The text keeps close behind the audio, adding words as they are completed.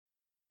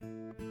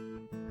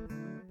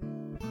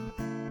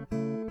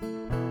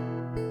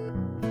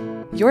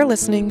You're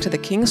listening to the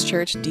King's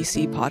Church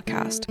DC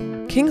podcast.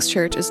 King's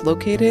Church is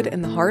located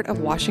in the heart of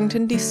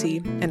Washington,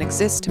 D.C., and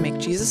exists to make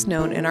Jesus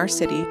known in our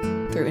city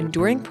through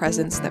enduring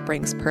presence that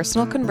brings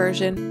personal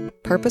conversion,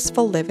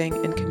 purposeful living,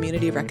 and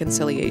community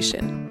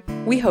reconciliation.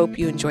 We hope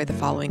you enjoy the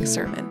following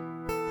sermon.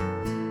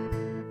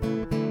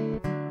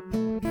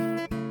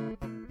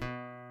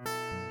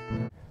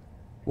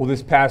 Well,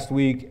 this past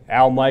week,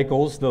 Al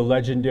Michaels, the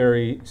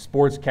legendary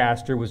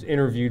sportscaster, was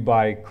interviewed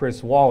by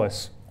Chris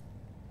Wallace.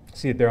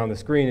 See it there on the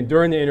screen. And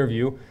during the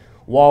interview,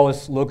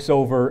 Wallace looks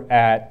over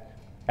at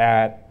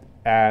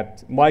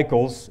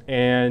Michaels,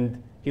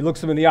 and he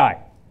looks him in the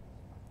eye.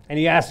 And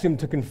he asks him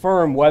to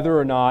confirm whether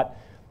or not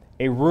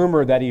a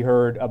rumor that he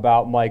heard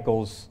about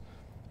Michaels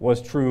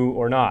was true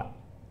or not.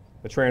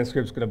 The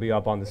transcript's going to be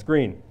up on the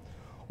screen.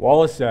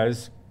 Wallace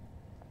says,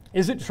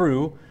 "Is it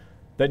true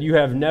that you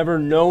have never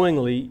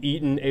knowingly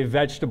eaten a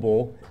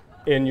vegetable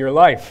in your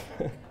life?"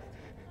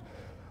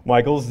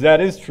 Michaels,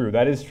 that is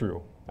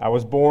true. I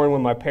was born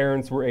when my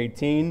parents were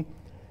 18,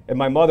 and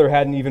my mother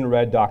hadn't even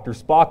read Dr.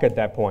 Spock at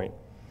that point.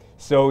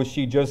 So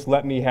she just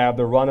let me have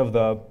the run of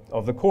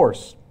the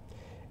course.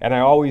 And I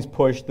always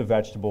pushed the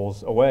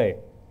vegetables away.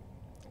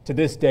 To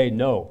this day,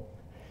 no.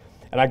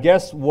 And I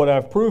guess what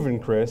I've proven,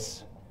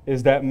 Chris,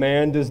 is that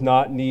man does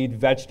not need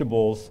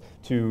vegetables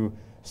to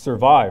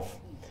survive.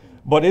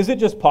 But is it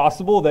just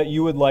possible that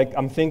you would like,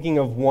 I'm thinking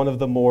of one of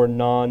the more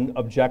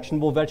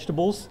non-objectionable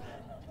vegetables,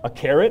 a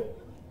carrot?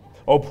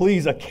 Oh,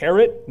 please, a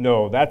carrot?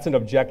 No, that's an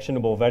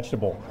objectionable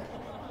vegetable.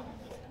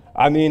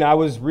 How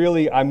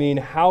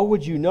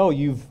would you know?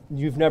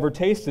 You've never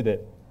tasted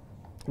it.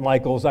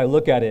 Michaels, I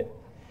look at it.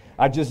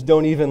 I just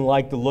don't even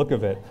like the look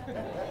of it.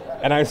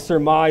 And I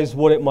surmise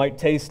what it might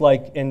taste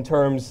like in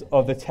terms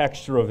of the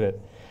texture of it.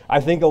 I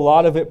think a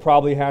lot of it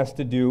probably has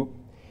to do,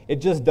 it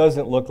just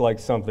doesn't look like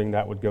something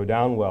that would go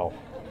down well.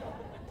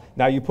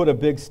 Now you put a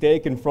big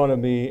steak in front of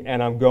me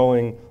and I'm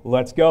going,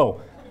 let's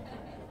go.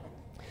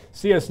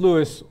 C.S.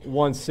 Lewis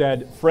once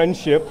said,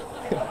 friendship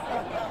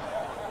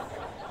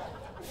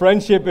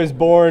is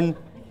born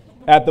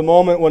at the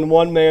moment when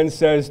one man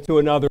says to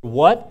another,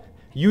 "What?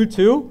 You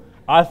too?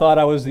 I thought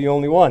I was the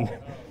only one."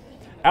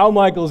 Al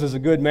Michaels is a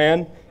good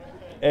man,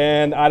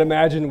 and I'd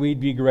imagine we'd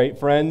be great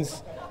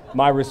friends.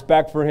 My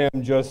respect for him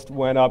just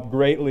went up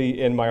greatly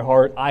in my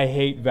heart. I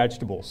hate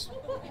vegetables.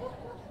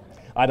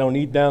 I don't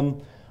eat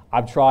them.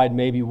 I've tried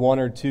maybe one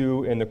or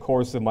two in the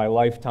course of my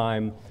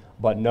lifetime,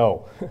 but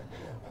no.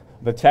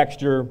 The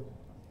texture,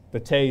 the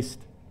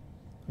taste,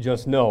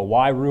 just no.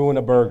 Why ruin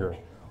a burger?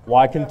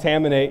 Why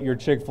contaminate your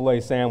Chick-fil-A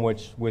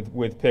sandwich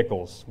with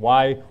pickles?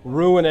 Why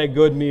ruin a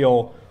good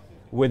meal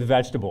with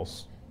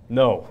vegetables?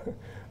 No,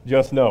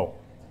 just no.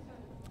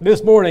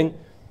 This morning,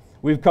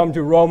 we've come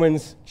to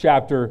Romans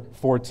chapter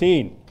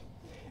 14.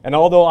 And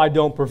although I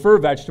don't prefer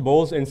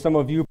vegetables, and some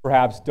of you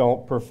perhaps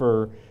don't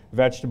prefer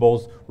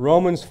vegetables,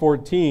 Romans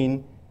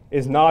 14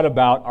 is not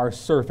about our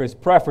surface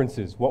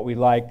preferences, what we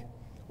like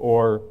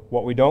or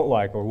what we don't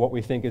like, or what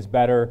we think is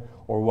better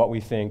or what we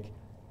think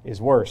is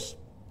worse.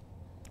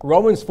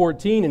 Romans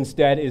 14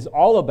 instead is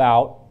all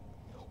about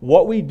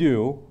what we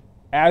do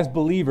as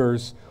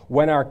believers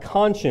when our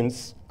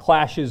conscience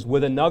clashes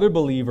with another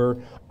believer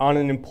on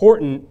an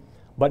important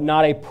but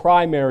not a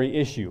primary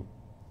issue.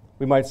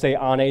 We might say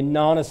on a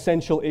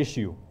non-essential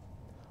issue,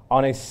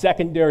 on a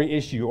secondary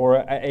issue,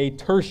 or a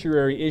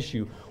tertiary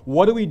issue.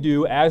 What do we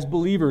do as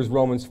believers,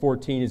 Romans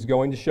 14 is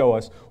going to show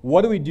us.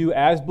 What do we do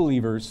as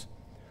believers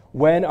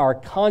when our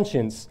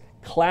conscience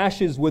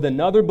clashes with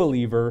another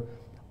believer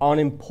on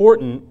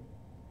important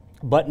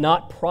but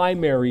not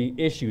primary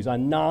issues,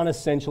 on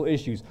non-essential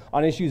issues,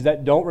 on issues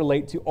that don't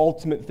relate to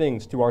ultimate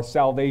things, to our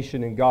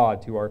salvation in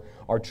God, to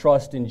our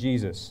trust in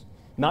Jesus.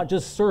 Not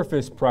just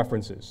surface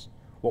preferences,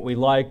 what we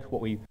like,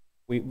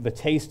 the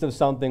taste of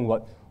something,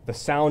 what the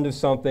sound of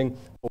something.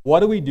 But what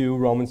do we do,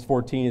 Romans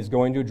 14 is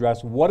going to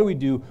address, what do we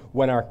do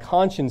when our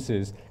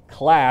consciences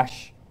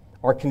clash,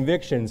 our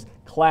convictions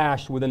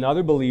clash with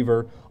another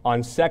believer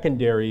on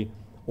secondary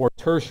or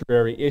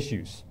tertiary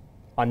issues,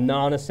 on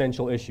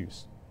non-essential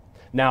issues?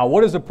 Now,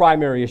 what is a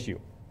primary issue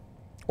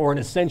or an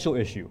essential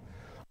issue?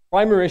 A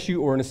primary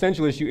issue or an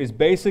essential issue is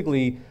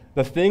basically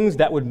the things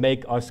that would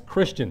make us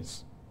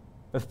Christians.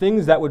 The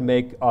things that would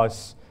make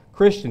us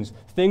Christians.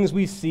 Things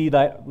we see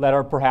that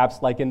are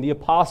perhaps like in the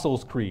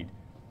Apostles' Creed.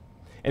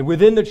 And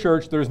within the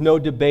church, there's no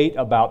debate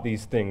about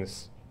these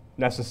things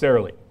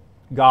necessarily.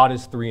 God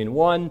is 3 in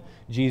 1.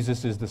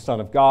 Jesus is the Son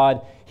of God.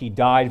 He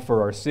died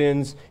for our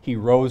sins. He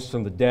rose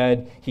from the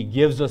dead. He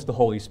gives us the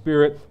Holy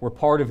Spirit. We're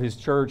part of His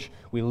church.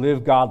 We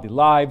live godly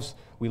lives.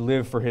 We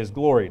live for His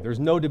glory. There's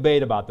no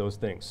debate about those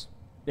things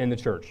in the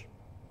church.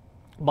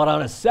 But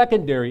on a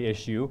secondary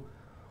issue,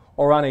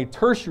 or on a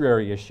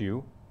tertiary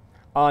issue,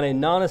 on a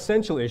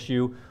non-essential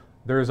issue,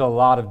 there's a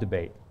lot of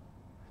debate.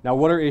 Now,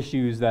 what are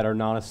issues that are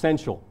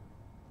non-essential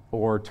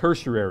or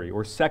tertiary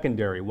or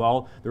secondary?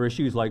 Well, there are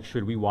issues like,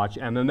 should we watch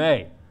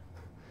MMA?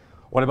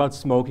 What about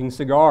smoking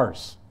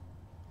cigars?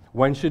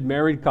 When should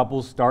married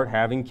couples start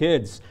having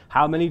kids?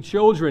 How many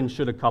children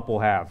should a couple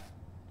have?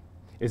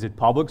 Is it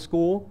public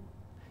school?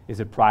 Is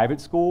it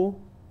private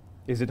school?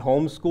 Is it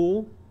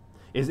homeschool?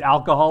 Is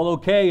alcohol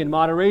okay in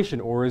moderation,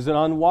 or is it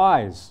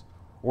unwise?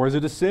 Or is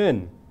it a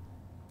sin?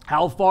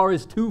 How far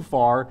is too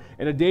far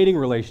in a dating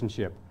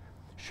relationship?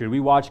 Should we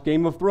watch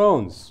Game of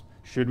Thrones?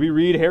 Should we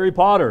read Harry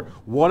Potter?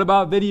 What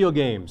about video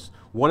games?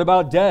 What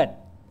about debt?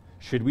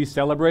 Should we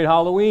celebrate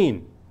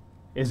Halloween?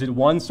 Is it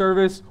one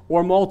service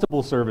or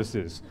multiple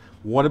services?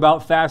 What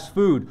about fast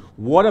food?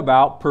 What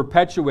about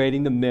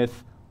perpetuating the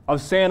myth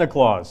of Santa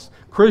Claus?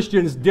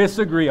 Christians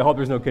disagree. I hope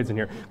there's no kids in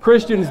here.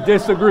 Christians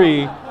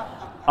disagree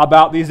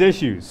about these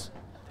issues.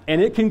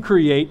 And it can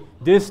create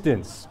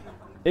distance.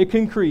 It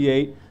can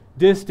create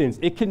distance.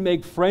 It can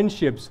make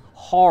friendships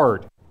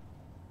hard.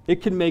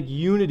 It can make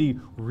unity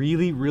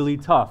really, really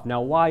tough.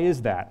 Now, why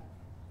is that?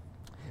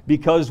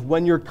 Because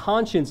when your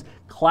conscience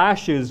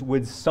clashes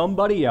with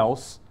somebody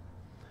else,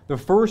 the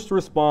first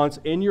response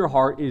in your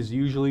heart is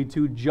usually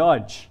to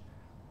judge.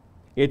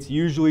 It's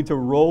usually to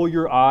roll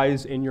your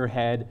eyes in your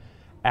head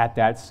at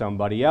that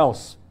somebody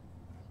else.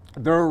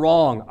 They're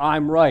wrong.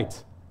 I'm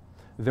right.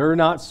 They're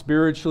not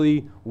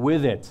spiritually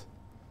with it.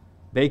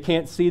 They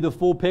can't see the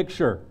full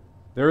picture.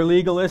 They're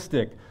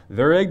legalistic.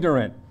 They're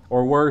ignorant.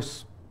 Or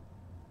worse,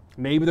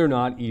 maybe they're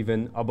not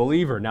even a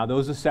believer. Now,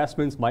 those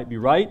assessments might be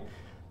right.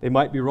 They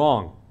might be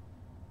wrong.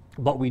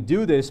 But we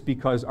do this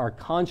because our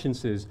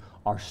consciences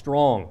are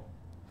strong.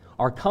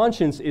 Our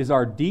conscience is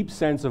our deep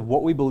sense of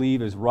what we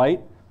believe is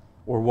right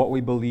or what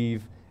we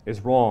believe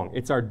is wrong.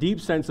 It's our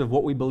deep sense of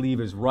what we believe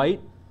is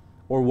right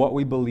or what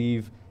we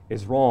believe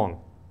is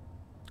wrong.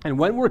 And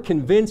when we're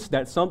convinced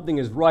that something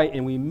is right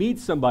and we meet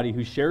somebody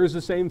who shares the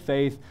same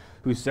faith,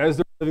 who says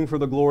they're living for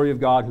the glory of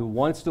God, who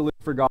wants to live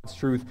for God's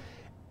truth,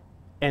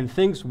 and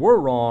thinks we're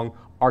wrong,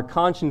 our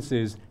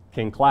consciences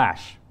can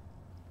clash.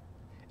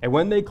 And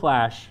when they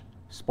clash,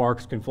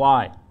 sparks can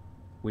fly.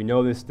 We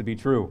know this to be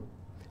true.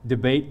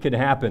 Debate can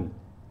happen.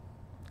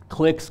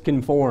 Cliques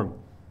can form.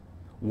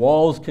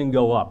 Walls can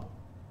go up.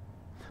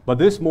 But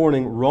this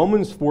morning,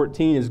 Romans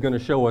 14 is going to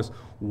show us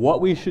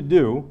what we should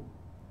do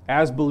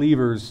as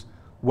believers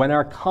when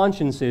our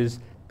consciences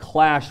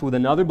clash with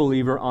another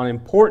believer on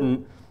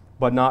important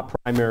but not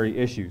primary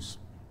issues.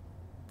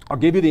 I'll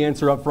give you the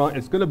answer up front.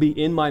 It's going to be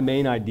in my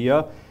main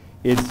idea.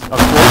 It's a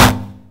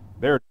quote.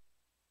 There it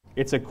is.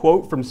 It's a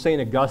quote from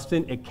St.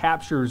 Augustine. It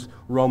captures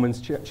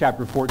Romans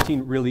chapter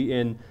 14 really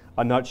in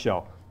a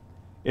nutshell.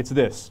 It's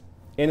this: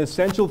 in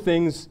essential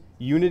things,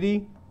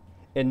 unity;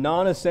 in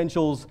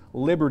non-essentials,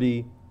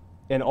 liberty;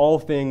 in all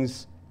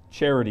things,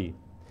 charity.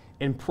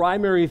 In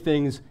primary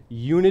things,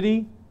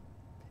 unity;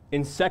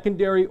 in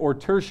secondary or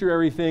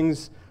tertiary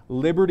things,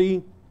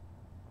 liberty;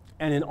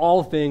 and in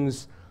all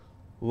things,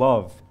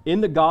 love.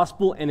 In the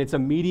gospel and its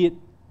immediate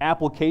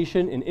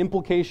application and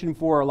implication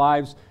for our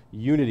lives,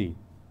 unity.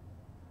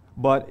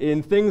 But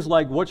in things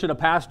like what should a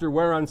pastor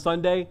wear on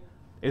Sunday?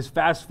 Is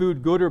fast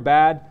food good or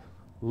bad?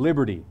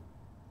 Liberty.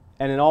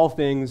 And in all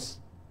things,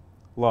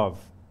 love.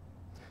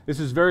 This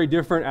is very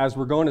different, as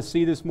we're going to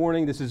see this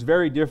morning. This is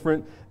very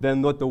different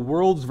than what the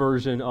world's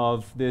version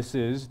of this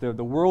is. The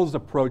world's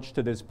approach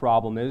to this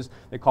problem is.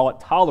 They call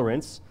it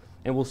tolerance,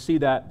 and we'll see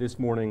that this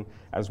morning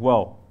as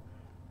well.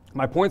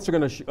 My points are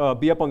going to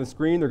be up on the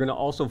screen. They're going to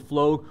also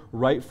flow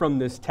right from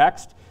this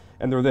text,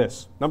 and they're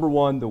this. Number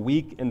one, the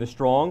weak and the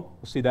strong.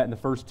 We'll see that in the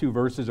first two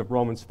verses of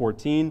Romans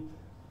 14.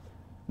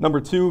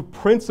 Number two,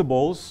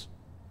 principles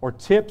or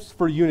tips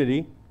for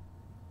unity.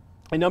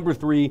 And number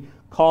three,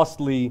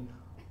 costly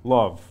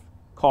love.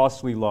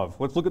 Costly love.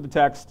 Let's look at the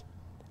text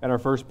and our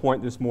first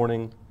point this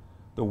morning,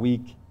 the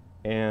weak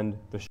and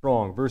the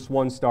strong. Verse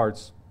 1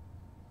 starts,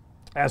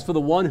 "As for the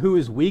one who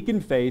is weak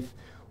in faith,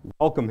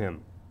 welcome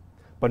him,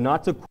 but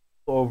not to quarrel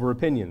over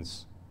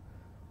opinions.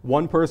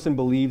 One person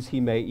believes he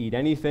may eat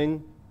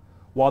anything,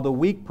 while the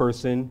weak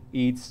person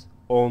eats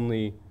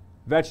only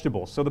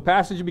vegetables." So the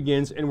passage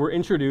begins, and we're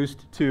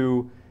introduced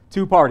to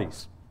two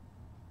parties.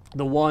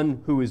 The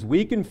one who is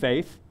weak in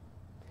faith,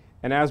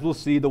 and as we'll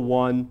see, the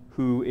one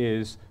who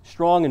is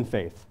strong in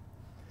faith.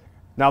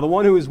 Now, the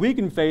one who is weak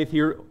in faith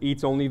here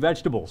eats only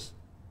vegetables.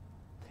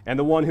 And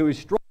the one who is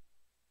strong,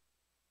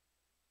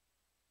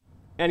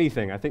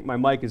 anything. I think my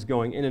mic is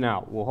going in and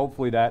out. Well,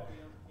 hopefully that...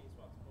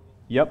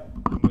 Yep,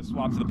 I'm going to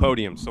swap to the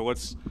podium. So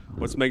let's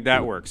make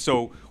that work.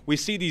 So we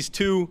see these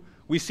two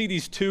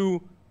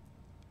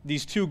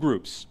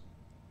groups.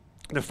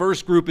 The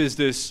first group is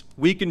this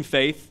weak in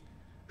faith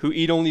who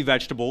eat only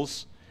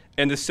vegetables,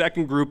 and the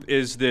second group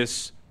is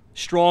this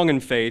strong in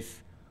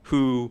faith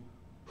who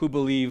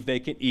believe they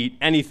can eat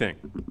anything.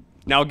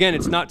 Now again,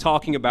 it's not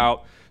talking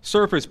about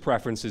surface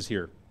preferences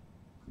here.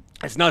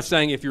 It's not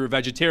saying if you're a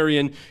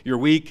vegetarian, you're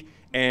weak,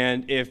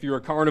 and if you're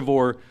a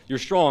carnivore, you're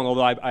strong,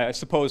 although I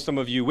suppose some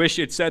of you wish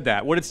it said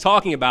that. What it's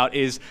talking about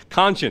is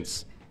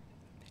conscience.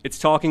 It's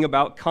talking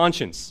about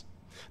conscience.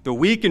 The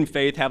weak in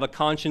faith have a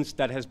conscience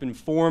that has been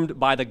formed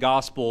by the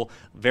gospel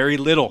very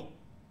little.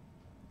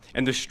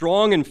 And the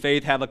strong in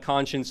faith have a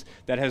conscience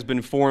that has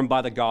been formed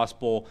by the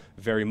gospel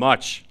very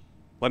much.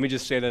 Let me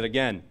just say that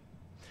again.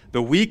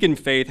 The weak in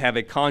faith have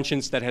a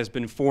conscience that has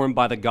been formed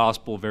by the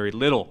gospel very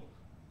little.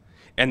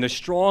 And the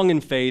strong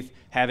in faith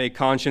have a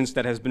conscience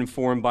that has been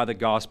formed by the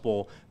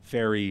gospel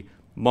very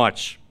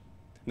much.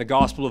 And the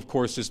gospel, of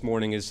course, this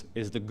morning is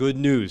the good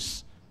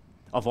news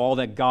of all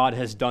that God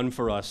has done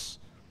for us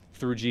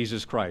through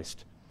Jesus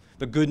Christ.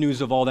 The good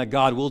news of all that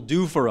God will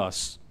do for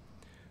us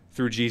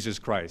through Jesus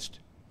Christ.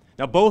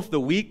 Now, both the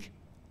weak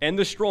and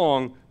the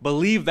strong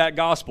believe that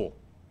gospel.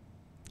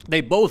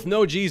 They both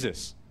know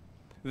Jesus.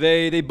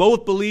 They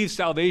both believe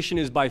salvation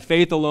is by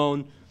faith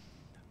alone,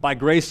 by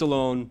grace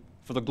alone,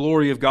 for the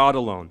glory of God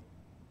alone.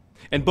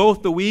 And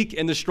both the weak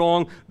and the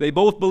strong, they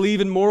both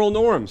believe in moral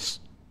norms.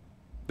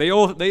 They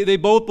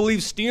both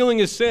believe stealing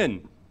is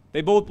sin.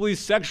 They both believe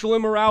sexual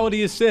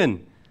immorality is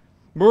sin.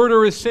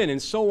 Murder is sin,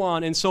 and so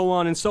on, and so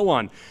on, and so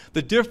on.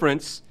 The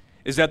difference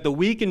is that the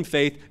weak in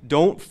faith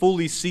don't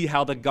fully see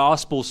how the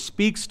gospel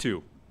speaks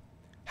to,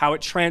 how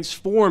it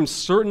transforms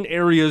certain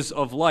areas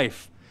of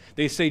life.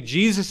 They say,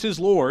 Jesus is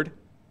Lord.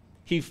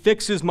 He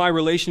fixes my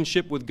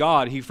relationship with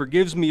God. He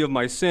forgives me of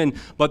my sin,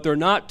 but they're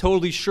not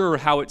totally sure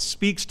how it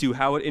speaks to,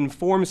 how it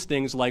informs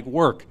things like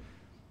work,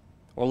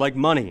 or like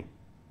money,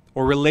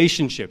 or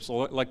relationships,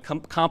 or like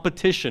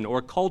competition,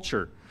 or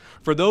culture.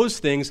 For those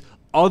things,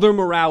 other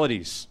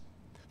moralities,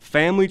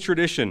 family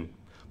tradition,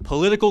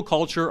 political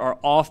culture are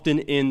often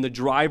in the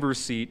driver's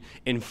seat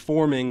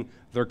informing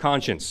their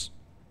conscience.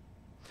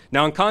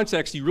 Now, in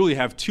context, you really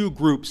have two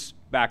groups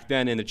back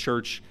then in the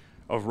Church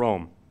of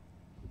Rome.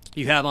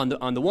 You have on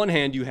the one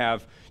hand, you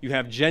have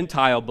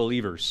Gentile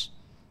believers,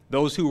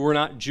 those who were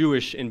not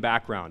Jewish in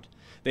background.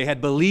 They had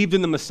believed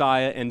in the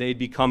Messiah and they'd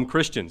become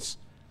Christians.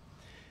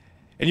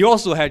 And you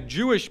also had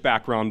Jewish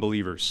background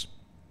believers,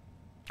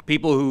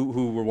 people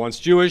who were once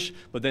Jewish,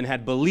 but then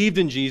had believed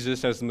in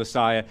Jesus as the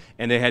Messiah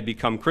and they had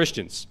become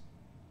Christians.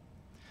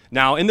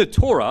 Now, in the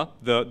Torah,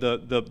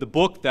 the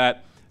book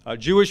that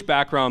Jewish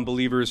background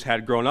believers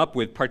had grown up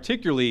with,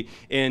 particularly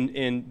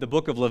in the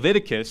book of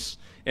Leviticus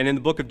and in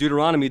the book of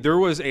Deuteronomy, there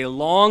was a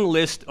long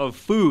list of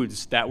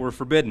foods that were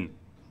forbidden.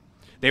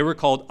 They were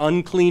called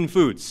unclean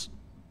foods.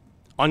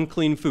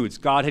 Unclean foods.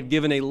 God had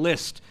given a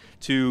list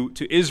to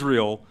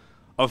Israel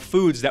of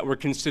foods that were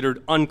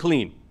considered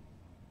unclean.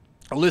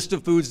 A list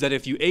of foods that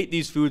if you ate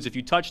these foods, if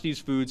you touched these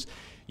foods,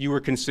 you were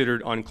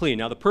considered unclean.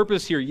 Now, the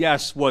purpose here,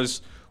 yes,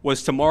 was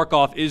to mark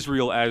off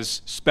Israel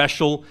as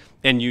special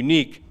and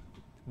unique,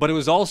 but it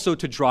was also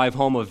to drive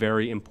home a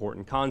very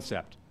important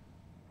concept.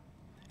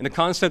 And the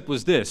concept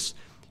was this: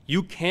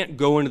 you can't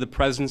go into the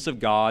presence of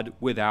God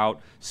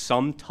without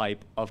some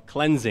type of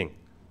cleansing.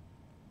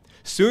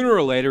 Sooner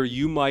or later,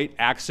 you might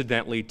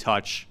accidentally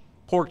touch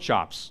pork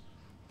chops.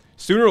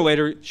 Sooner or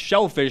later,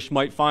 shellfish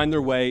might find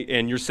their way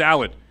in your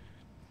salad.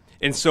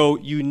 And so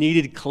you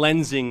needed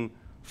cleansing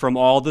from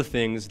all the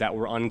things that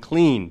were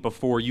unclean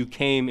before you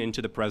came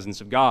into the presence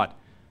of God.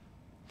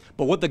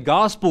 But what the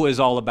gospel is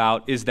all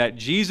about is that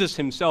Jesus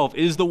himself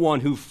is the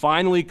one who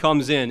finally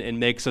comes in and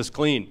makes us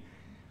clean.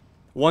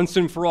 Once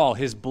and for all,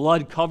 his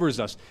blood covers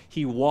us.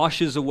 He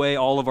washes away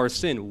all of our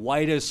sin,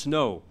 white as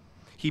snow.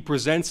 He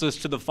presents us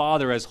to the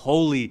Father as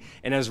holy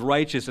and as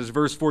righteous. As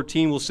verse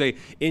 14 will say,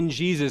 in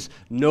Jesus,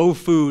 no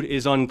food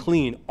is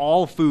unclean.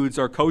 All foods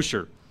are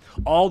kosher.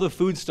 All the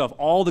food stuff,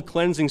 all the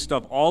cleansing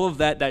stuff, all of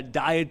that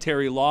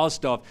dietary law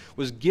stuff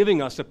was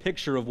giving us a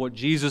picture of what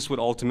Jesus would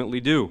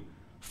ultimately do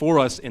for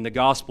us in the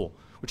gospel,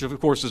 which of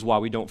course is why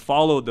we don't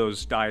follow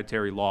those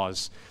dietary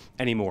laws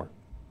anymore.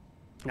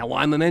 Now,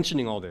 why am I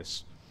mentioning all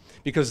this?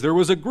 Because there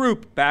was a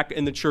group back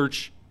in the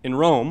church in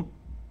Rome,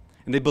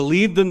 and they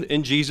believed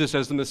in Jesus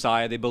as the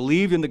Messiah. They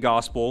believed in the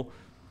gospel,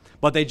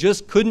 but they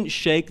just couldn't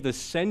shake the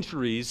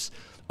centuries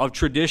of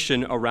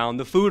tradition around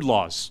the food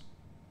laws.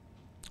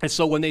 And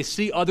so when they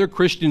see other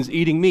Christians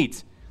eating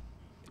meat,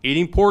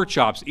 eating pork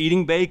chops,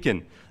 eating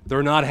bacon,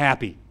 they're not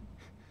happy.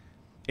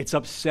 It's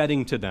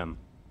upsetting to them.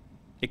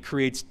 It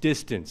creates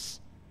distance.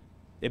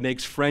 It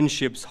makes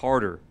friendships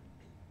harder.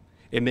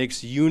 It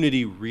makes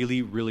unity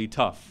really, really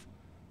tough.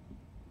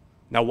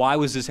 Now, why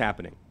was this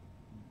happening?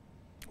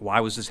 Why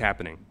was this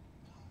happening?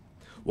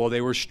 Well,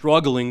 they were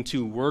struggling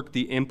to work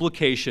the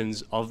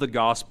implications of the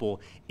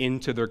gospel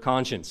into their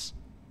conscience.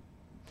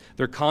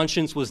 Their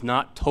conscience was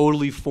not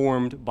totally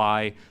formed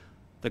by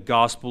the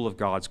gospel of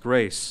God's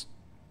grace.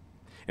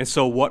 And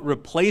so what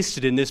replaced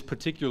it in this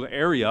particular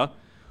area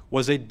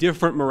was a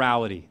different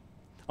morality,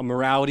 a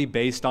morality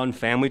based on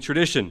family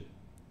tradition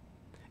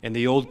and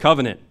the old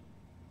covenant.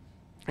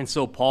 And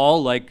so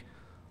Paul, like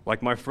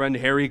my friend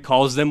Harry,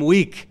 calls them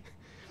weak.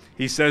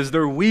 He says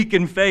they're weak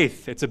in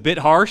faith. It's a bit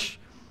harsh,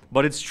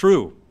 but it's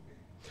true.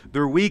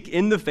 They're weak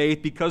in the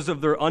faith because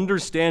of their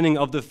understanding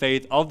of the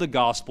faith of the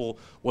gospel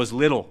was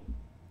little.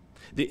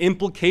 The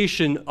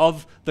implication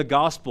of the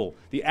gospel,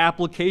 the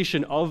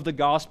application of the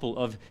gospel,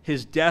 of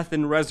his death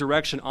and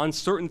resurrection on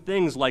certain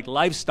things like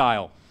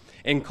lifestyle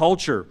and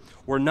culture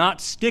were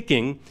not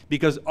sticking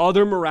because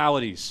other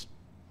moralities,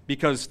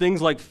 because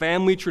things like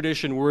family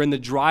tradition were in the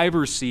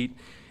driver's seat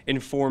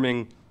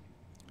informing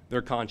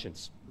their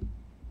conscience.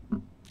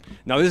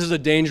 Now, this is a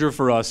danger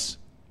for us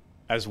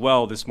as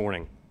well this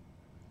morning.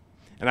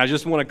 And I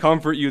just want to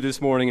comfort you this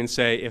morning and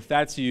say, if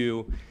that's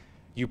you,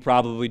 you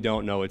probably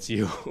don't know it's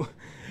you.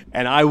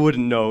 And I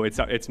wouldn't know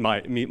it's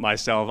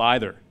myself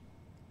either.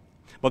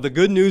 But the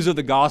good news of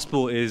the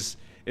gospel is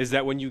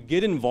that when you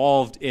get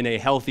involved in a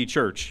healthy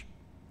church,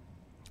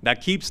 that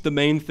keeps the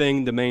main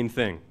thing the main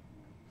thing.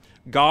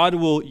 God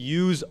will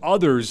use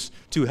others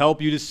to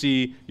help you to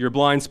see your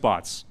blind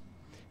spots.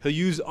 He'll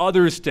use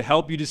others to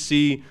help you to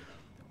see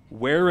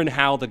where and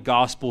how the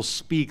gospel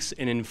speaks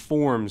and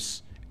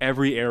informs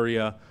every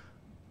area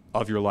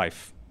of your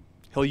life.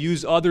 He'll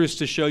use others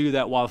to show you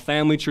that while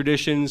family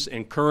traditions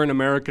and current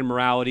American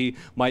morality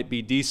might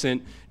be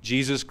decent,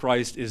 Jesus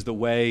Christ is the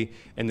way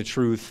and the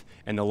truth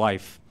and the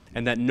life,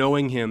 and that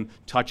knowing him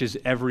touches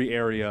every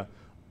area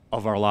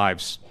of our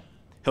lives.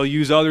 He'll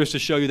use others to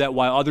show you that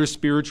while other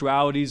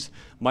spiritualities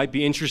might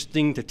be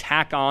interesting to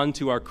tack on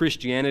to our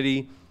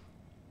Christianity,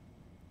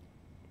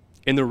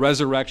 in the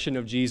resurrection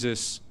of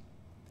Jesus,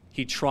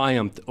 he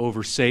triumphed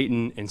over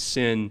Satan and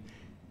sin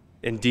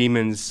and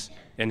demons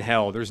and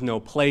hell. There's no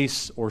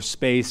place or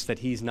space that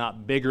he's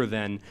not bigger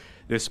than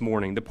this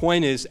morning. The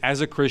point is,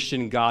 as a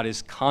Christian, God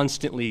is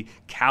constantly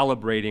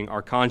calibrating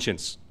our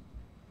conscience.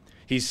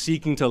 He's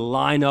seeking to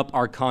line up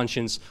our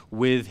conscience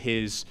with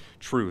his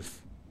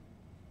truth.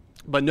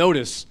 But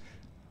notice,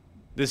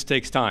 this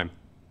takes time.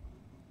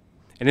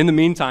 And in the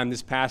meantime,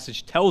 this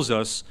passage tells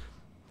us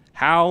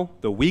how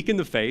the weak in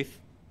the faith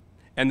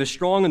and the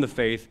strong in the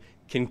faith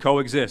can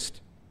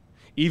coexist,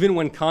 even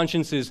when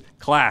consciences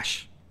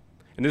clash.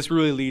 And this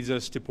really leads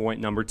us to point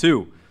number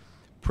 2,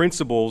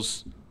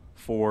 principles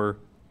for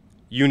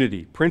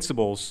unity.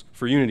 Principles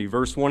for unity.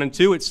 Verse 1 and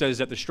 2, it says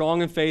that the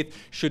strong in faith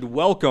should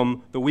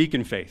welcome the weak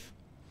in faith,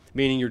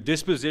 meaning your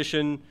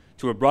disposition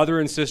to a brother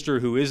and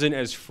sister who isn't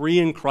as free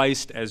in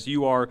Christ as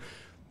you are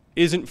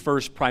isn't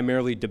first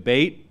primarily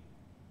debate,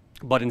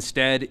 but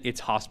instead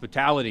it's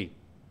hospitality.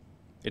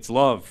 It's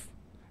love.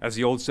 As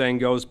the old saying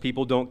goes,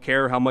 people don't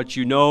care how much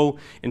you know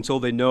until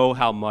they know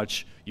how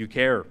much you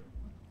care.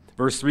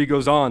 Verse 3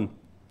 goes on,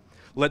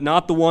 let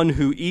not the one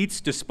who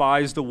eats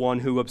despise the one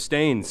who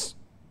abstains,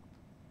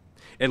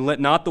 and let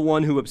not the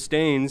one who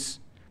abstains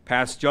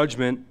pass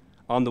judgment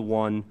on the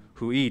one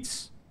who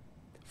eats,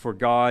 for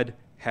God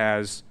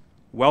has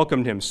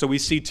welcomed him. So we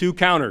see 2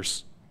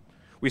 counters.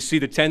 We see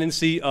the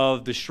tendency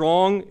of the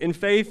strong in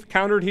faith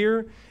countered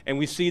here, and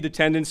we see the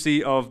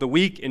tendency of the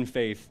weak in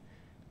faith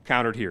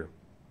countered here.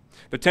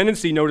 The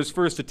tendency, notice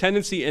first, the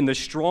tendency in the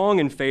strong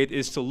in faith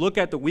is to look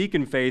at the weak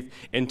in faith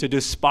and to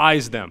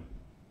despise them.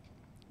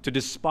 To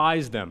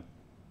despise them.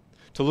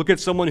 To look at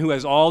someone who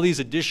has all these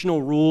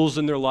additional rules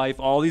in their life,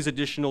 all these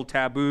additional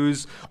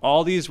taboos,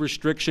 all these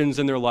restrictions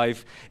in their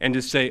life, and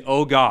to say,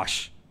 oh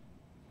gosh,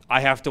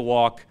 I have to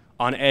walk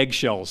on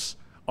eggshells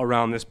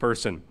around this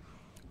person.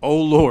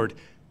 Oh Lord,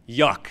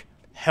 yuck,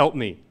 help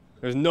me.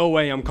 There's no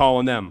way I'm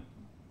calling them.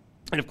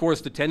 And of course,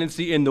 the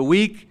tendency in the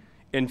weak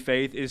in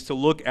faith is to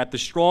look at the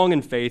strong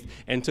in faith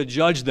and to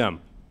judge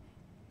them.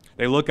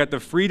 They look at the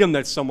freedom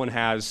that someone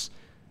has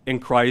in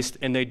Christ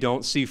and they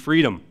don't see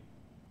freedom.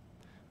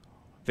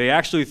 They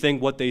actually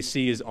think what they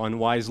see is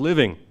unwise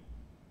living.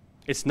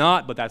 It's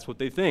not, but that's what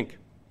they think.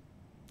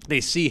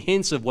 They see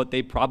hints of what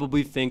they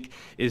probably think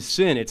is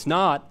sin. It's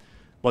not,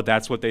 but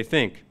that's what they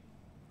think.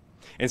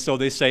 And so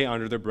they say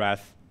under their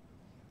breath,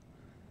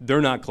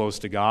 they're not close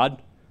to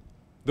God,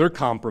 they're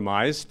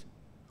compromised,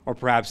 or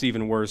perhaps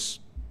even worse,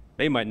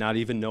 they might not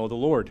even know the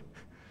Lord.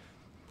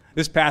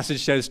 This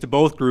passage says to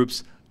both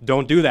groups,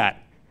 don't do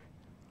that.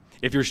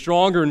 If you're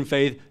stronger in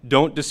faith,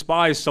 don't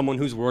despise someone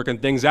who's working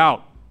things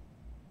out,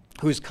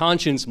 whose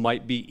conscience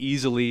might be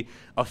easily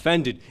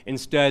offended.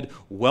 Instead,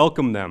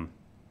 welcome them.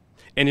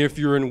 And if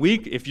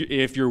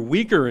you're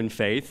weaker in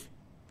faith,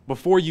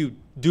 before you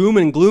doom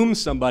and gloom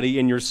somebody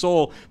in your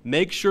soul,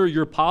 make sure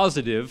you're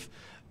positive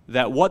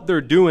that what they're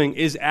doing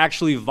is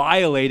actually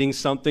violating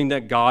something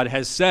that God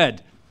has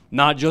said,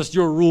 not just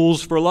your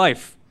rules for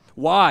life.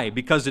 Why?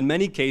 Because in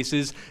many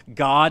cases,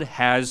 God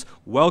has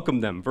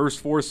welcomed them. Verse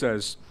 4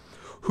 says,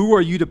 who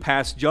are you to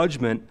pass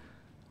judgment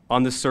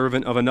on the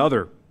servant of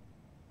another?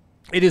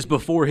 It is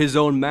before his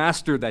own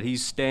master that he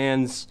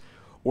stands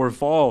or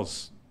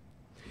falls,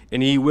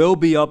 and he will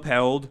be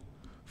upheld,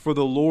 for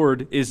the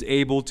Lord is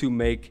able to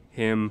make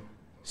him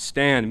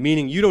stand.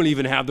 Meaning you don't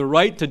even have the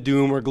right to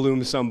doom or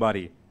gloom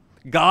somebody.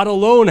 God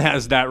alone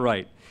has that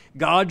right.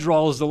 God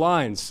draws the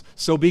lines,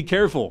 so be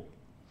careful.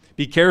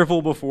 Be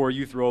careful before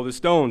you throw the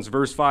stones.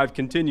 Verse 5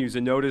 continues,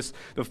 and notice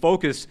the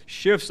focus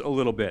shifts a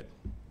little bit.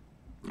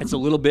 It's a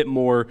little bit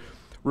more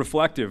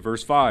reflective.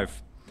 Verse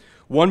 5.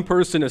 One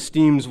person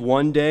esteems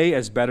one day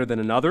as better than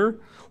another,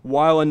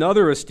 while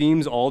another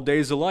esteems all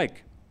days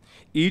alike.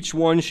 Each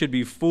one should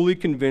be fully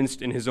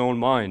convinced in his own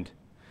mind.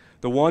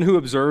 The one who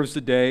observes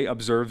the day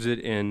observes it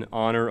in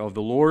honor of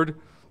the Lord.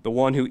 The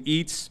one who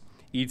eats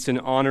in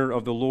honor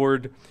of the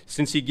Lord,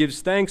 since he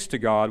gives thanks to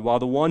God, while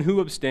the one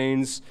who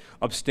abstains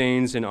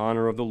in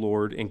honor of the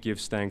Lord and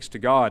gives thanks to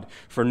God.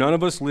 For none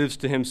of us lives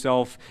to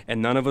himself,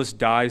 and none of us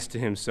dies to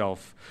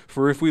himself.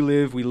 For if we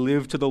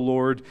live to the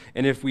Lord,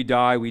 and if we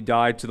die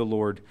to the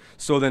Lord.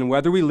 So then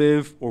whether we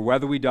live or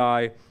whether we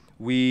die,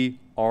 we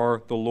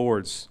are the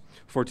Lord's.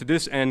 For to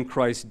this end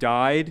Christ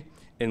died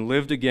and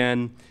lived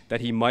again,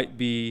 that he might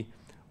be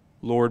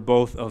Lord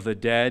both of the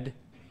dead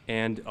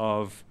and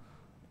of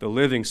the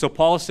living. So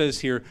Paul says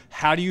here,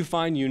 how do you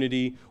find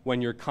unity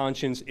when your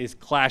conscience is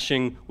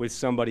clashing with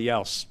somebody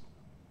else?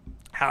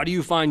 How do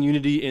you find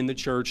unity in the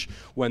church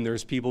when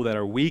there's people that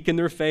are weak in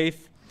their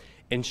faith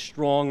and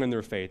strong in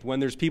their faith, when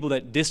there's people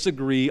that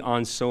disagree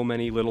on so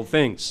many little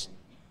things?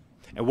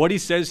 And what he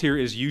says here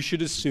is you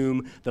should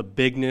assume the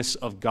bigness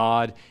of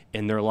God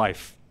in their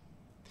life.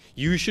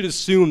 You should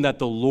assume that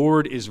the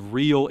Lord is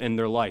real in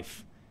their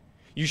life.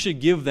 You should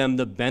give them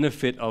the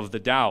benefit of the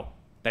doubt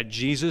that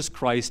Jesus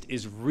Christ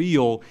is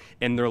real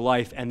in their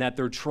life and that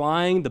they're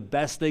trying the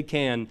best they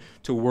can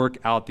to work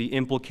out the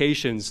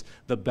implications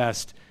the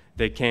best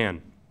they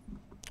can.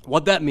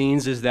 What that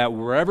means is that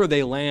wherever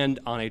they land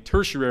on a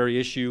tertiary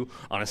issue,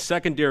 on a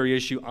secondary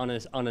issue, on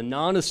a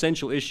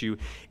non-essential issue,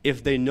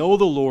 if they know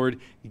the Lord,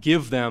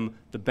 give them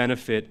the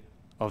benefit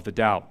of the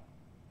doubt.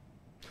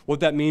 What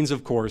that means,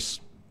 of course,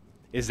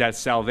 is that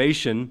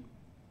salvation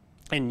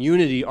and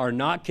unity are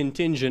not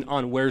contingent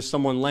on where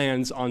someone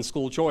lands on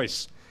school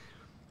choice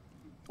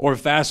or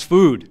fast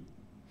food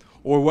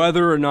or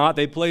whether or not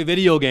they play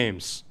video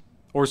games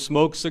or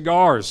smoke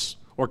cigars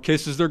or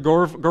kisses their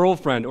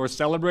girlfriend or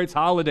celebrates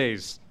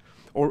holidays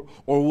or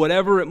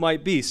whatever it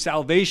might be.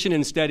 Salvation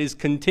instead is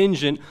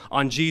contingent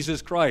on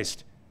Jesus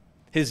Christ,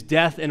 his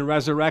death and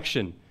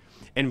resurrection.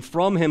 And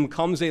from him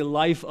comes a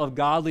life of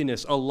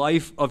godliness, a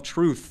life of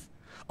truth,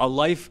 a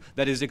life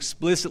that is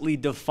explicitly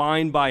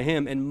defined by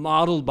him and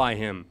modeled by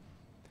him.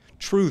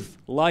 Truth,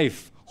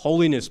 life,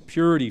 holiness,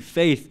 purity,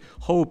 faith,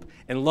 hope,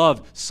 and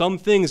love. Some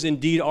things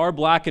indeed are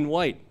black and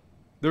white.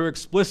 They're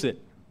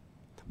explicit.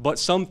 But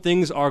some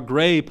things are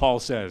gray, Paul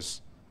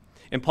says.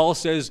 And Paul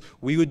says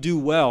we would do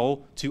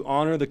well to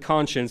honor the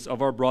conscience of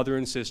our brother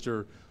and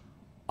sister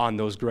on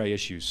those gray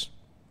issues.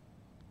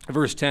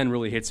 Verse 10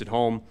 really hits it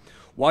home.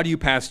 Why do you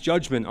pass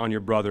judgment on your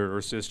brother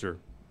or sister?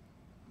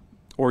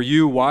 Or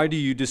you, why do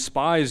you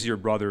despise your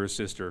brother or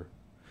sister?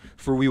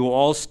 For we will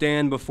all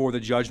stand before the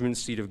judgment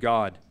seat of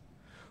God.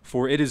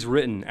 For it is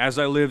written, as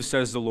I live,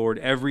 says the Lord,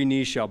 every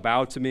knee shall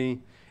bow to me,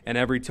 and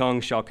every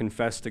tongue shall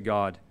confess to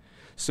God.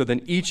 So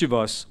then each of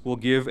us will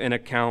give an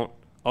account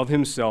of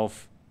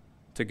himself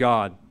to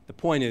God. The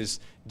point is,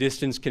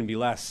 distance can be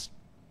less.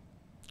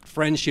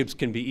 Friendships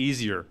can be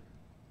easier.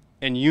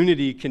 And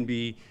unity can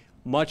be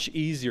much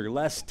easier,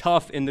 less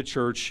tough in the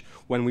church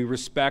when we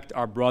respect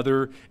our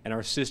brother and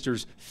our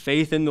sister's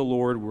faith in the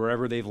Lord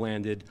wherever they've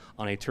landed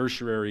on a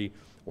tertiary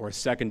or a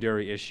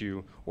secondary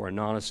issue or a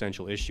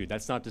non-essential issue.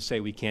 That's not to say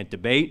we can't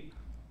debate.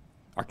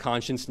 Our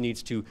conscience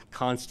needs to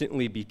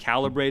constantly be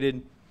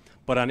calibrated.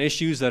 But on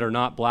issues that are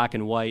not black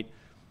and white,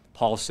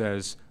 Paul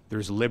says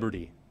there's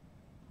liberty.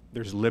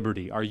 There's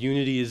liberty. Our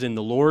unity is in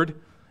the Lord,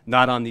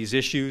 not on these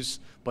issues,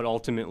 but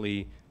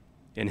ultimately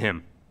in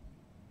him.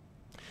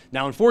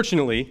 Now,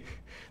 unfortunately,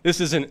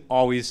 this isn't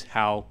always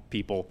how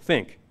people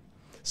think.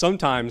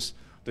 Sometimes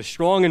the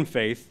strong in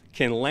faith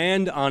can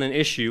land on an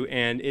issue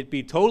and it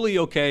be totally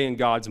okay in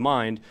God's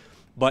mind,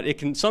 but it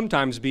can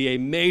sometimes be a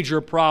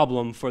major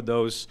problem for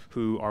those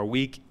who are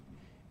weak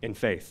in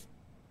faith.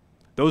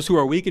 Those who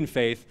are weak in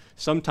faith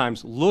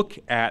sometimes look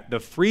at the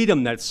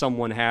freedom that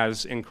someone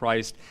has in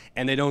Christ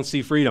and they don't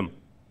see freedom.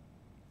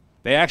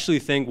 They actually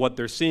think what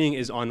they're seeing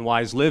is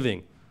unwise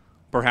living,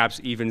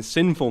 perhaps even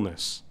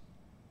sinfulness.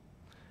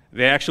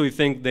 They actually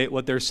think that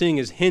what they're seeing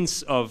is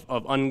hints of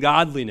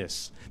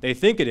ungodliness. They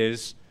think it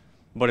is,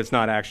 but it's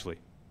not actually.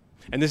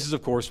 And this is,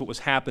 of course, what was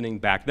happening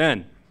back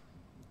then.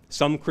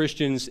 Some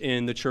Christians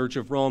in the Church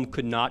of Rome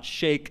could not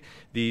shake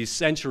these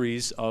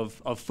centuries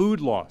of food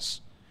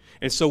laws.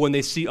 And so when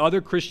they see other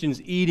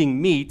Christians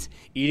eating meat,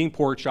 eating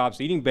pork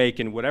chops, eating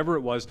bacon, whatever it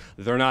was,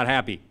 they're not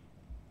happy.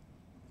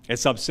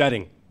 It's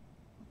upsetting.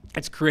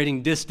 It's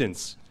creating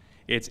distance.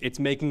 It's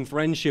making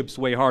friendships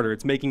way harder.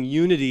 It's making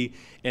unity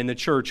in the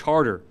church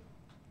harder.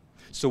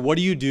 So what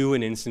do you do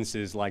in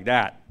instances like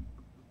that?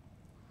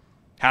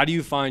 How do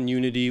you find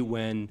unity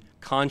when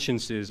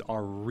consciences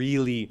are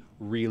really,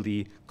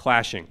 really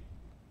clashing?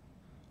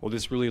 Well,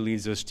 this really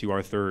leads us to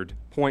our third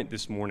point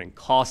this morning,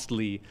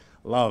 costly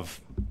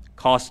love.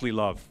 Costly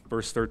love.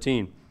 Verse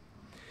 13.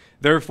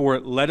 Therefore,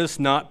 let us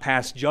not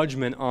pass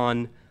judgment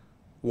on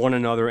one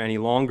another any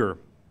longer,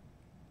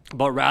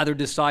 but rather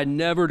decide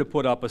never to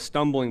put up a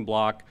stumbling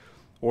block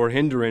or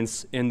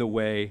hindrance in the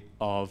way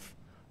of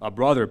a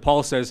brother.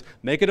 Paul says,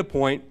 make it a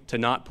point to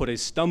not put a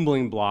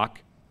stumbling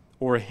block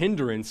or a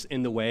hindrance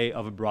in the way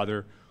of a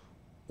brother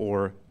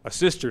or a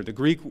sister. The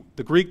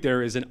Greek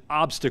there is an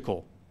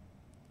obstacle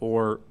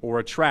or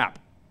a trap.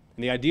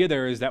 And the idea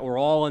there is that we're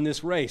all in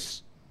this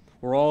race.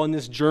 We're all in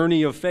this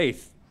journey of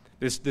faith,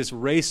 this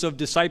race of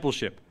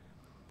discipleship.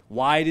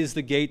 Wide is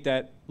the gate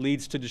that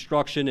leads to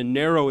destruction, and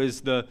narrow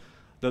is the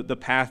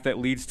path that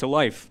leads to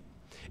life.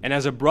 And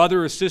as a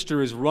brother or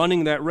sister is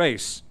running that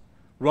race,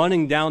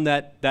 running down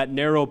that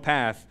narrow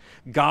path,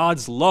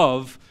 God's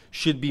love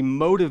should be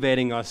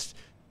motivating us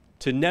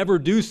to never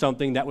do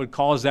something that would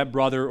cause that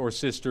brother or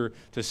sister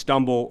to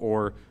stumble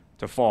or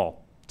to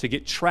fall, to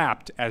get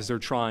trapped as they're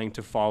trying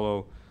to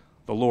follow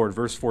the Lord.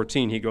 Verse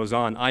 14, he goes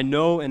on, I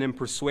know and am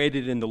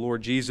persuaded in the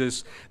Lord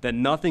Jesus that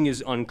nothing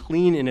is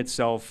unclean in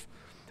itself,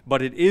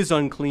 but it is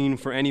unclean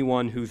for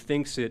anyone who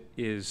thinks it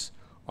is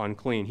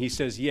unclean. He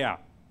says, yeah.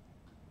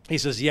 He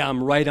says, yeah,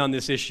 I'm right on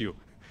this issue.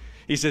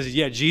 He says,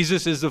 yeah,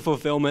 Jesus is the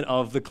fulfillment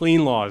of the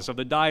clean laws, of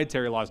the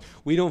dietary laws.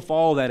 We don't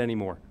follow that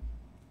anymore.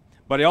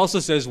 But he also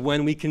says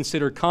when we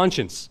consider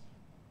conscience,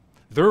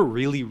 they're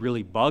really,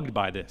 really bugged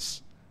by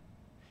this.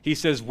 He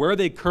says where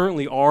they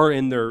currently are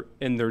in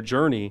their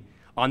journey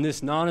on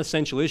this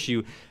non-essential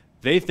issue,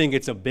 they think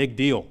it's a big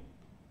deal.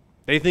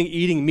 They think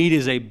eating meat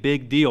is a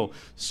big deal.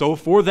 So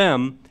for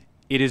them,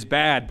 it is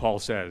bad, Paul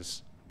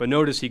says. But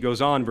notice he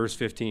goes on, verse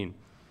 15.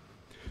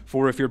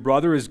 For if your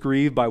brother is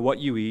grieved by what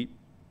you eat,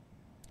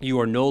 you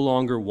are no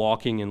longer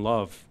walking in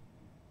love.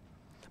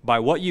 By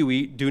what you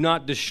eat, do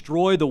not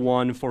destroy the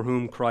one for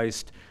whom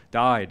Christ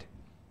died.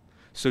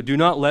 So do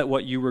not let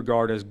what you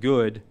regard as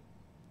good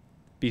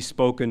be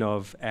spoken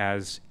of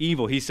as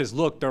evil. He says,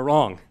 look, they're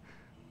wrong.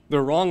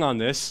 They're wrong on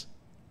this.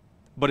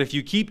 But if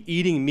you keep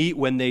eating meat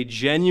when they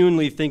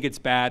genuinely think it's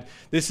bad,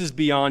 this is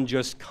beyond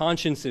just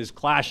consciences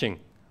clashing.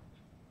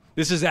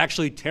 This is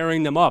actually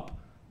tearing them up.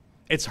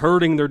 It's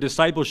hurting their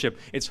discipleship.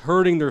 It's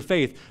hurting their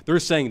faith. They're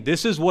saying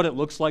this is what it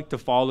looks like to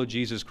follow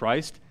Jesus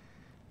Christ.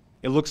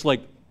 It looks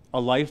like a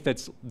life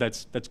that's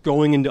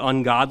going into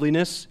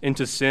ungodliness,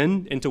 into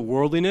sin, into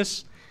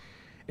worldliness.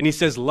 And he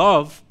says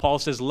love, Paul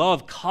says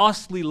love,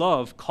 costly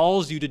love,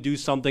 calls you to do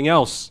something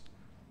else.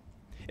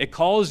 It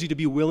calls you to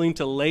be willing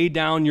to lay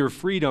down your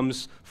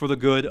freedoms for the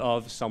good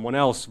of someone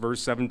else.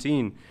 Verse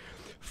 17.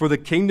 For the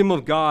kingdom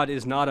of God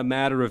is not a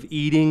matter of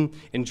eating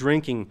and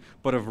drinking,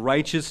 but of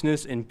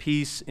righteousness and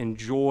peace and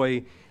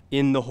joy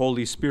in the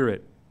Holy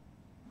Spirit.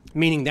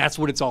 Meaning that's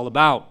what it's all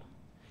about.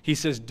 He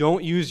says,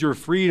 don't use your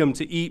freedom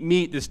to eat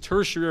meat, this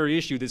tertiary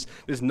issue, this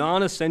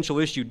non-essential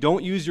issue.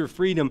 Don't use your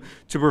freedom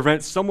to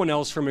prevent someone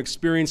else from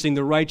experiencing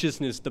the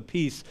righteousness, the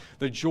peace,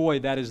 the joy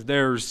that is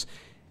theirs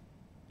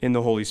in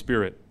the Holy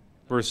Spirit.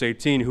 Verse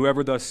 18,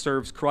 whoever thus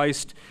serves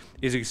Christ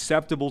is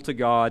acceptable to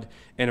God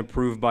and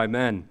approved by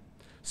men.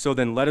 So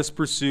then let us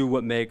pursue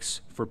what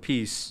makes for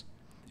peace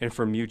and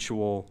for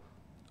mutual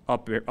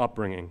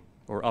upbringing,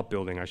 or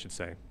upbuilding, I should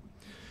say.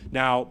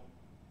 Now,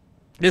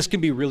 this can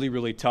be really,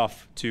 really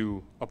tough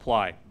to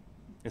apply.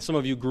 And some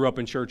of you grew up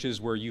in churches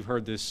where you've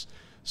heard this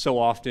so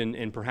often,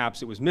 and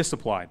perhaps it was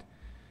misapplied.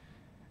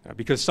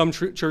 Because some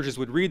churches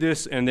would read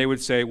this and they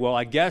would say, well,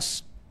 I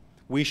guess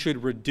we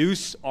should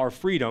reduce our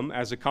freedom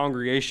as a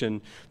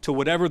congregation to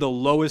whatever the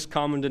lowest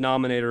common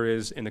denominator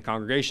is in the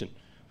congregation.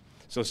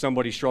 So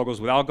somebody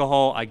struggles with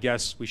alcohol, I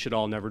guess we should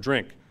all never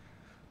drink.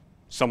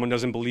 Someone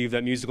doesn't believe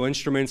that musical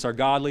instruments are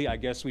godly, I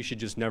guess we should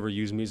just never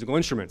use musical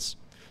instruments.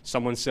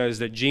 Someone says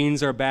that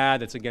jeans are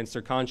bad, that's against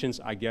their conscience,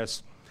 I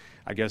guess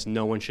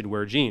no one should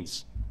wear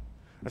jeans.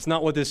 That's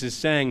not what this is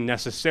saying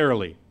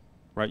necessarily,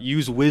 right?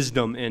 Use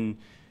wisdom in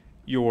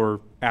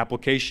your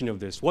application of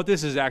this. What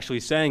this is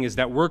actually saying is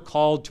that we're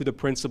called to the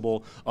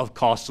principle of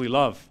costly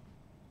love.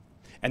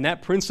 And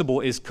that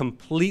principle is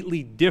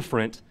completely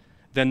different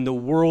than the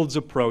world's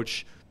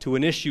approach to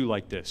an issue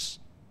like this.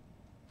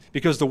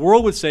 Because the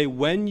world would say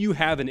when you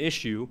have an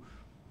issue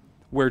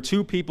where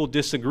two people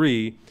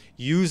disagree,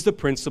 use the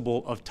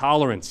principle of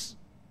tolerance.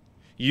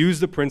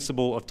 Use the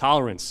principle of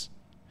tolerance.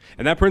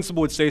 And that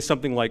principle would say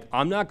something like,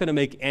 I'm not going to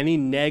make any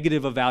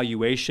negative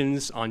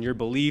evaluations on your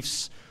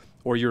beliefs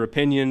or your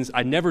opinions.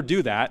 I never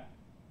do that.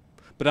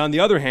 But on the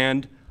other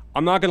hand,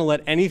 I'm not going to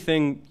let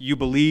anything you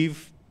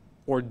believe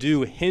or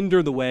do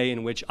hinder the way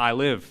in which I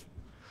live.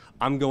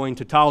 I'm going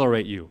to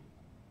tolerate you.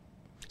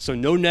 So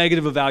no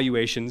negative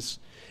evaluations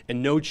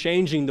and no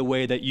changing the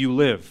way that you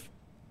live.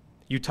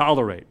 You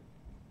tolerate.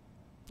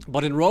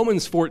 But in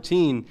Romans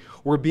 14,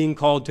 we're being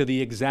called to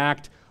the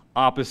exact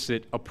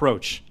opposite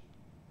approach.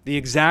 The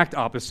exact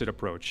opposite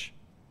approach.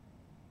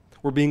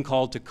 We're being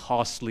called to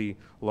costly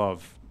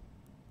love.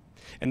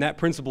 And that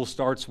principle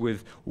starts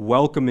with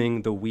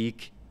welcoming the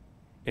weak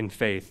in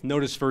faith.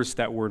 Notice first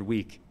that word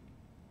weak.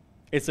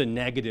 It's a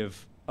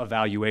negative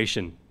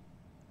evaluation.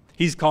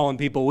 He's calling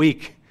people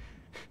weak.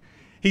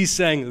 He's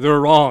saying they're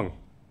wrong.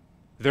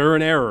 They're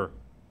in error.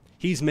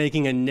 He's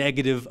making a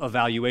negative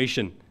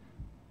evaluation.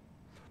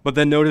 But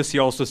then notice he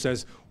also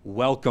says,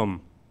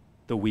 welcome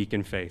the weak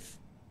in faith.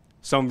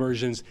 Some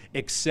versions,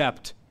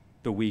 accept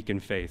the weak in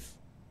faith.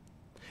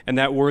 And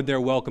that word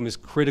there, welcome, is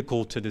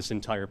critical to this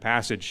entire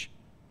passage.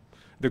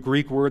 The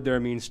Greek word there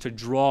means to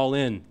draw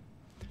in,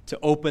 to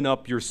open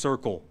up your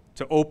circle,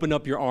 to open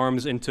up your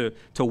arms and to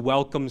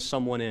welcome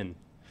someone in,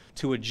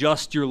 to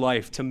adjust your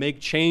life, to make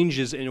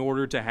changes in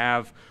order to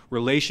have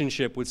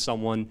relationship with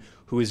someone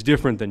who is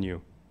different than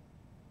you.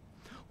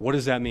 What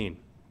does that mean?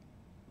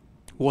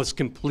 Well, it's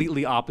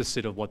completely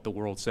opposite of what the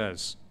world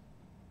says.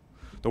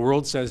 The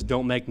world says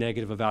don't make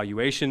negative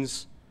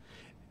evaluations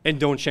and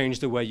don't change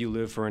the way you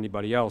live for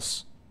anybody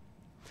else.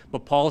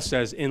 But Paul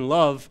says in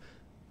love,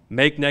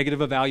 make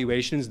negative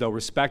evaluations, though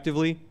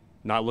respectively,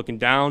 not looking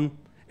down,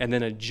 and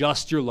then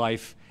adjust your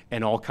life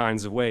in all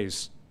kinds of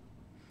ways.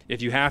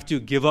 if you have to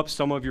give up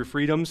some of your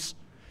freedoms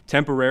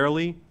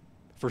temporarily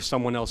for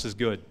someone else's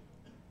good.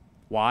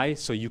 Why?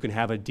 So you can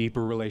have a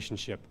deeper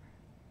relationship,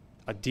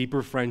 a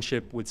deeper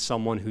friendship with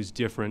someone who's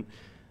different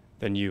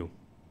than you.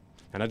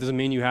 And that doesn't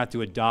mean you have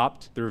to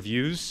adopt their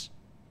views,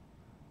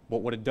 but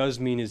what it does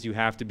mean is you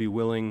have to be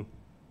willing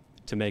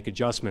to make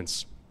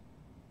adjustments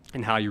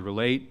in how you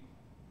relate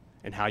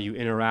and how you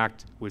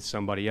interact with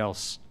somebody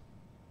else.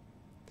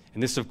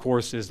 And this, of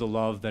course, is the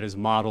love that is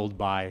modeled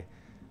by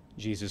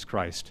Jesus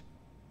Christ.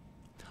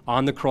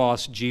 On the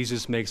cross,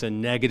 Jesus makes a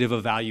negative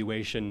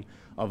evaluation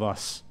of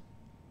us.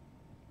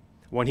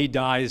 When he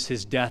dies,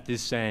 his death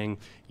is saying,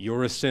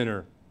 you're a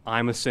sinner,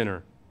 I'm a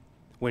sinner.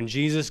 When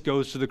Jesus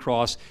goes to the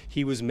cross,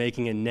 he was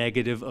making a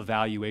negative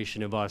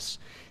evaluation of us.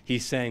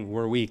 He's saying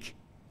we're weak.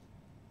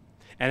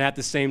 And at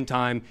the same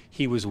time,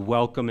 he was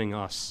welcoming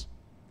us.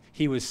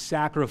 He was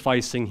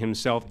sacrificing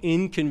himself,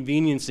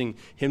 inconveniencing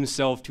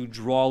himself to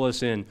draw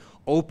us in,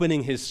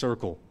 opening his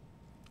circle,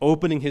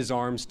 opening his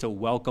arms to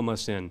welcome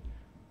us in.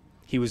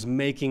 He was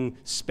making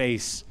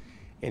space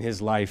in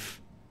his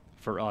life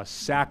for us,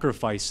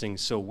 sacrificing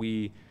so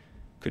we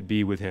could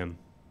be with him.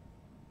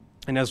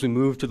 And as we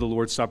move to the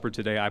Lord's Supper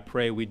today, I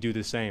pray we do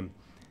the same.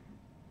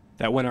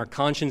 That when our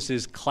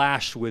consciences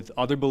clash with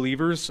other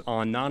believers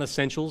on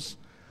non-essentials,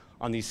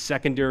 on these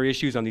secondary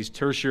issues, on these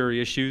tertiary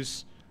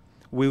issues,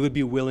 we would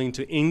be willing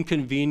to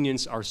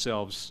inconvenience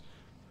ourselves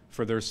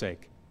for their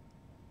sake.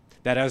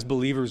 That as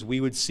believers,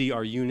 we would see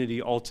our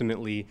unity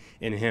ultimately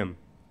in him,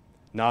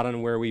 not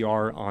on where we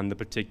are on the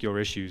particular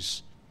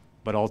issues,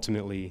 but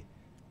ultimately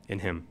in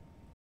him.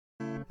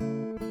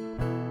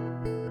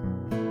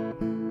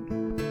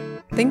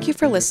 Thank you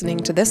for listening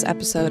to this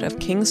episode of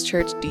King's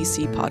Church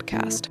DC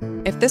podcast.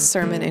 If this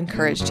sermon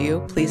encouraged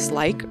you, please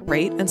like,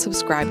 rate, and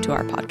subscribe to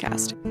our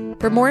podcast.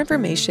 For more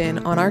information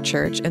on our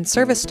church and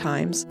service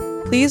times,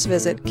 please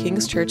visit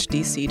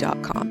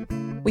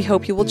kingschurchdc.com. We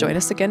hope you will join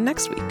us again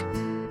next week.